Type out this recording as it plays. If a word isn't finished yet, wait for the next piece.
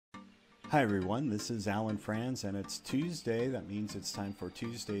Hi everyone, this is Alan Franz and it's Tuesday. That means it's time for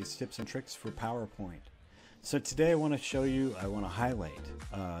Tuesday's tips and tricks for PowerPoint. So today I want to highlight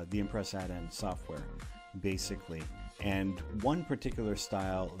the ImPPres Addin software basically, and one particular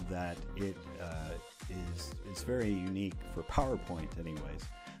style that it is very unique for PowerPoint anyways.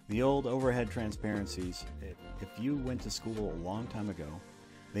 The old overhead transparencies, if you went to school a long time ago,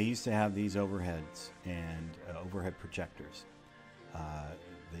 they used to have these overheads and overhead projectors.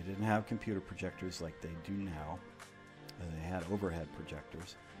 They didn't have computer projectors like they do now. They had overhead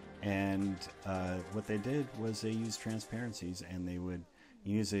projectors. And what they did was they used transparencies, and they would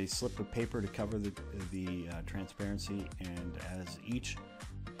use a slip of paper to cover the transparency, and as each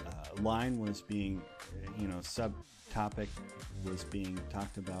line was being, subtopic was being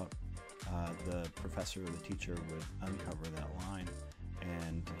talked about, the professor or the teacher would uncover that line,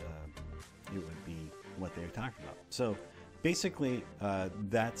 and it would be what they were talking about. So basically,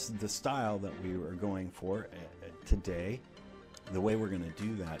 that's the style that we were going for today. The way we're going to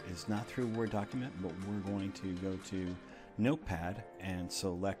do that is not through Word document, but we're going to go to Notepad and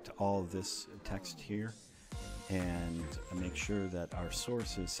select all of this text here and make sure that our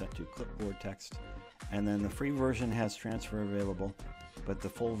source is set to clipboard text. And then the free version has transfer available, but the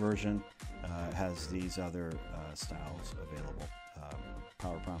full version has these other styles available.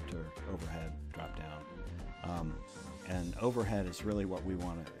 PowerPoint, overhead, drop down. And overhead is really what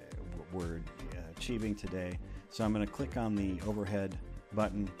we're achieving today. So I'm going to click on the overhead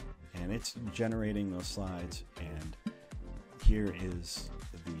button, and it's generating those slides. And here is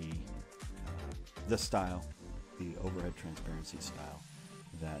the style, the overhead transparency style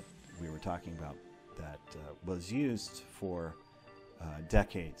that we were talking about, that was used for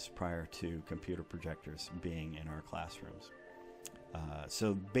decades prior to computer projectors being in our classrooms.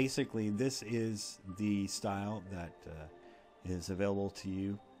 So basically, this is the style that is available to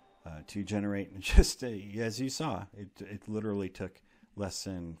you to generate. Just as you saw, it literally took less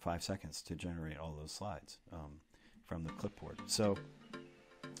than 5 seconds to generate all those slides from the clipboard. So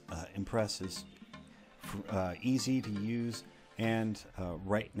ImPPres is easy to use, and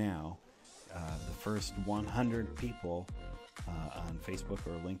right now, the first 100 people on Facebook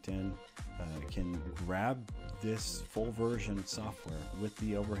or LinkedIn can grab this full version software with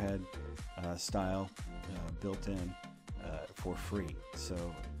the overhead style built in for free. So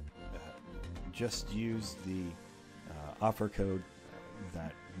just use the offer code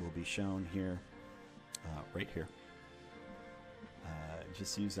that will be shown here, right here.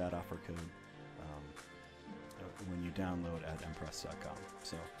 Just use that offer code when you download at ImPPres.com.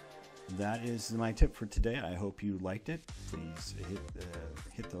 So that is my tip for today. I hope you liked it. Please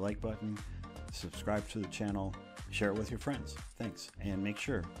hit the like button, subscribe to the channel, share it with your friends. Thanks. And make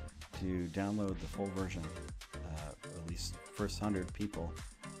sure to download the full version. At least first 100 people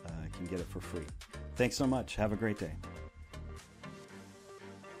can get it for free. Thanks so much. Have a great day.